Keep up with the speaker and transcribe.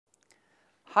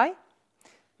Hi,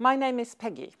 my name is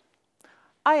Peggy.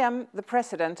 I am the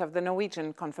president of the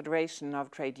Norwegian Confederation of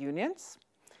Trade Unions.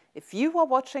 If you are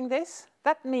watching this,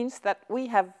 that means that we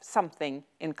have something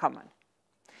in common.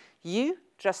 You,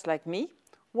 just like me,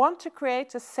 want to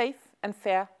create a safe and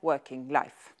fair working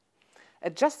life. A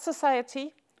just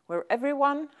society where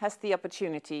everyone has the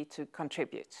opportunity to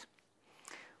contribute.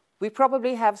 We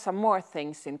probably have some more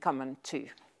things in common too.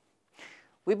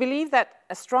 We believe that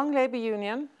a strong labour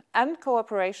union and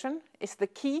cooperation is the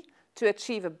key to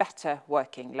achieve a better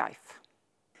working life.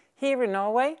 Here in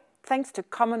Norway, thanks to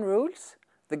common rules,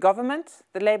 the government,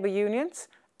 the labour unions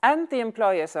and the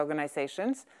employers'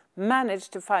 organisations manage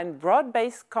to find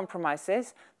broad-based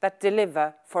compromises that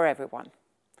deliver for everyone.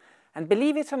 And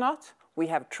believe it or not, we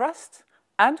have trust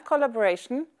and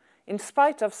collaboration in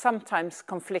spite of sometimes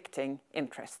conflicting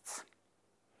interests.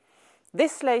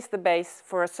 This lays the base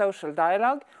for a social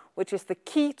dialogue which is the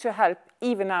key to help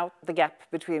even out the gap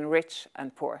between rich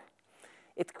and poor.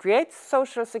 It creates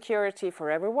social security for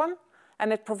everyone,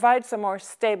 and it provides a more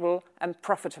stable and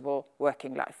profitable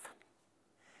working life.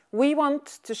 We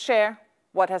want to share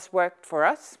what has worked for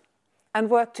us and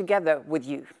work together with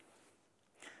you.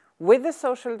 With the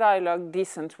Social Dialogue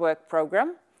Decent Work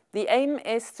programme, the aim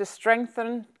is to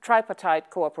strengthen tripartite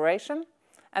cooperation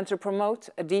and to promote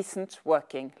a decent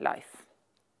working life.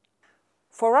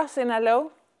 For us in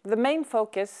LO, the main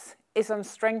focus is on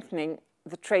strengthening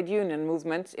the trade union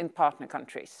movement in partner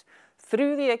countries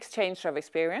through the exchange of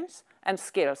experience and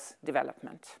skills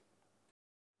development.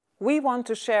 We want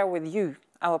to share with you,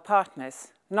 our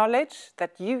partners, knowledge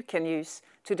that you can use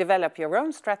to develop your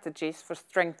own strategies for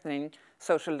strengthening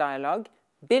social dialogue,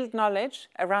 build knowledge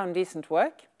around decent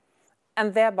work,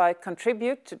 and thereby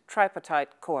contribute to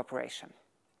tripartite cooperation.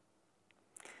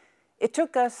 It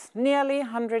took us nearly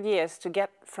 100 years to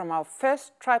get from our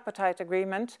first tripartite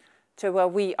agreement to where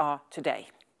we are today.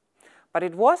 But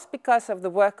it was because of the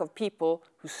work of people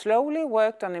who slowly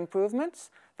worked on improvements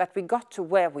that we got to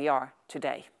where we are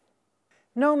today.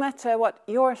 No matter what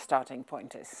your starting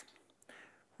point is,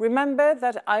 remember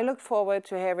that I look forward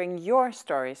to hearing your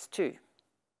stories too.